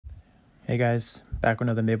Hey guys, back with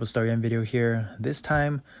another MapleStory M video here. This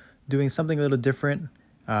time doing something a little different.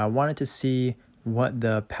 I wanted to see what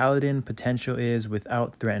the Paladin potential is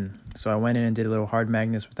without Threaten. So I went in and did a little hard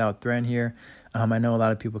Magnus without Threaten here. I know a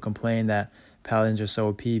lot of people complain that Paladins are so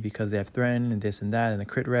OP because they have Threaten and this and that and the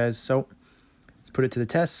crit res. So let's put it to the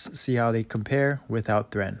test, see how they compare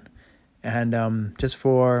without Threaten. And just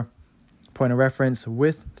for point of reference,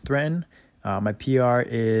 with Threaten, my PR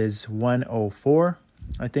is 104.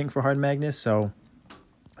 I think, for hard Magnus. So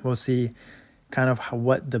we'll see kind of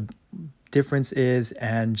what the difference is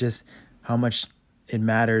and just how much it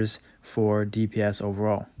matters for DPS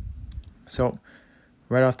overall. So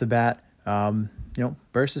right off the bat,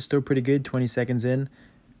 burst is still pretty good. 20 seconds in,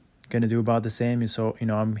 gonna do about the same. So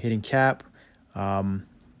I'm hitting cap,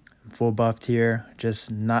 full buffed here,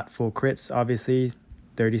 just not full crits. Obviously,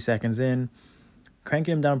 30 seconds in,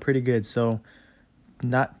 cranking him down pretty good. So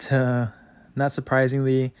not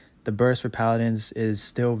surprisingly, the burst for Paladins is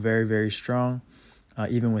still very, very strong,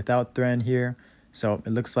 even without Threaten here. So it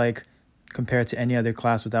looks like compared to any other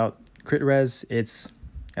class without crit res, it's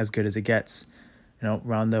as good as it gets.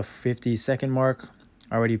 Around the 50-second mark,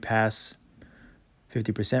 already past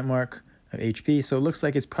 50% mark of HP. So it looks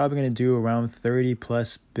like it's probably going to do around 30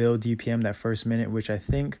 plus build DPM that first minute, which I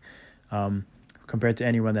think, compared to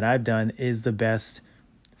any run that I've done, is the best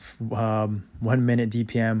 1 minute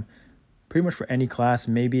DPM pretty much for any class,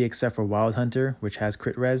 maybe except for Wild Hunter, which has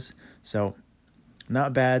crit res. So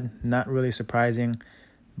not bad, not really surprising,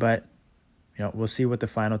 but we'll see what the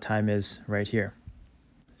final time is right here.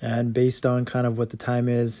 And based on kind of what the time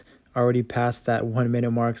is, already past that 1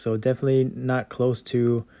 minute mark, so definitely not close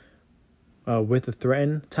to with the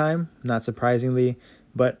Threaten time, not surprisingly,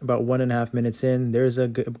 but about 1.5 minutes in, there's a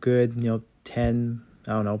good 10,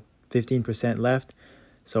 15% left.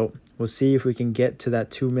 So we'll see if we can get to that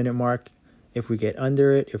 2 minute mark, if we get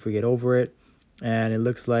under it, if we get over it. And it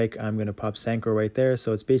looks like I'm going to pop Sanko right there.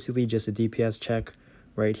 So it's basically just a DPS check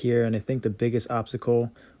right here. And I think the biggest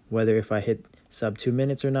obstacle, whether if I hit sub 2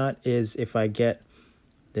 minutes or not, is if I get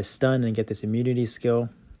this stun and get this immunity skill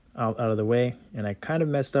out of the way. And I kind of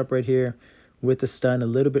messed up right here with the stun a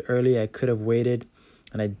little bit early. I could have waited,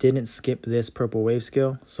 and I didn't skip this purple wave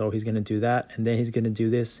skill. So he's going to do that, and then he's going to do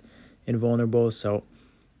this invulnerable. So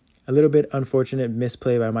a little bit unfortunate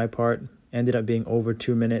misplay by my part. Ended up being over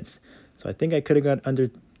 2 minutes. So I think I could have got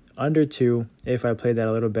under 2 if I played that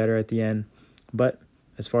a little better at the end. But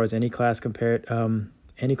as far as any class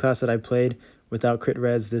any class that I played without crit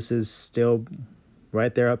res, this is still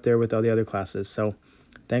right there up there with all the other classes. So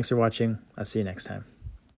thanks for watching. I'll see you next time.